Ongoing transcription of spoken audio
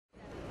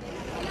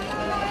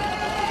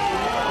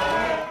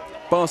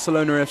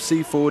Barcelona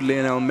FC forward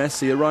Lionel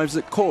Messi arrives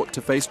at court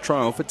to face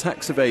trial for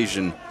tax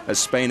evasion, as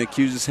Spain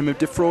accuses him of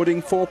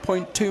defrauding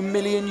 €4.2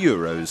 million.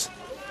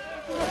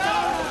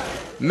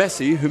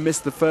 Messi, who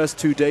missed the first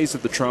 2 days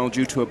of the trial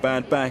due to a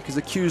bad back, is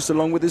accused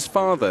along with his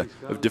father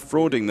of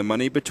defrauding the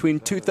money between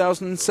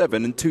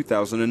 2007 and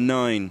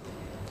 2009.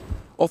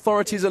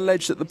 Authorities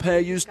allege that the pair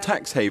used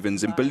tax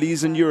havens in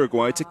Belize and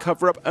Uruguay to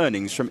cover up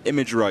earnings from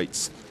image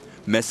rights.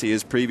 Messi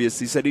has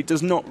previously said he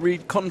does not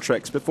read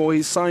contracts before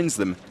he signs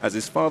them, as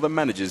his father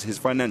manages his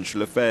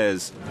financial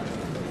affairs.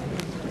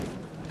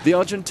 The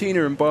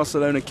Argentina and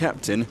Barcelona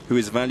captain, who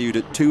is valued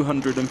at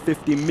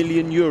 €250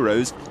 million,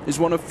 is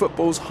one of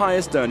football's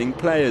highest earning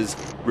players,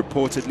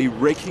 reportedly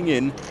raking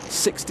in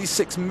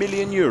 €66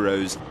 million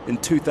in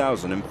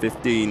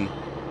 2015.